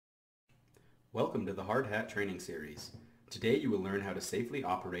Welcome to the Hard Hat Training Series. Today you will learn how to safely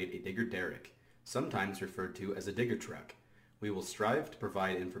operate a digger derrick, sometimes referred to as a digger truck. We will strive to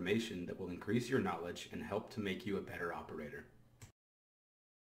provide information that will increase your knowledge and help to make you a better operator.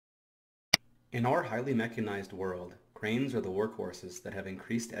 In our highly mechanized world, cranes are the workhorses that have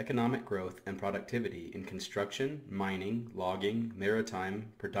increased economic growth and productivity in construction, mining, logging,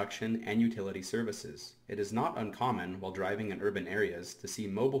 maritime, production, and utility services. It is not uncommon while driving in urban areas to see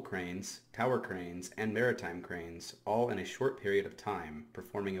mobile cranes, tower cranes, and maritime cranes all in a short period of time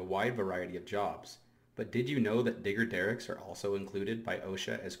performing a wide variety of jobs. But did you know that digger derricks are also included by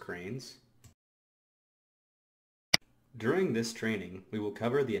OSHA as cranes? During this training, we will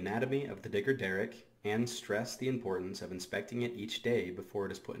cover the anatomy of the digger derrick and stress the importance of inspecting it each day before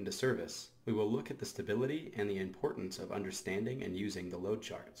it is put into service. We will look at the stability and the importance of understanding and using the load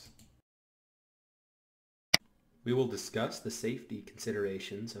charts. We will discuss the safety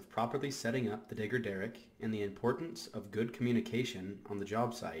considerations of properly setting up the digger derrick and the importance of good communication on the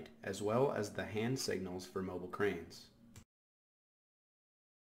job site, as well as the hand signals for mobile cranes.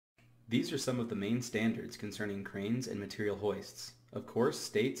 These are some of the main standards concerning cranes and material hoists. Of course,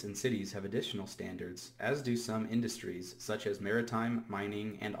 states and cities have additional standards, as do some industries such as maritime,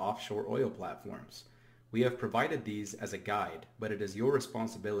 mining, and offshore oil platforms. We have provided these as a guide, but it is your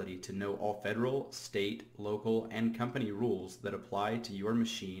responsibility to know all federal, state, local, and company rules that apply to your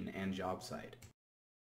machine and job site.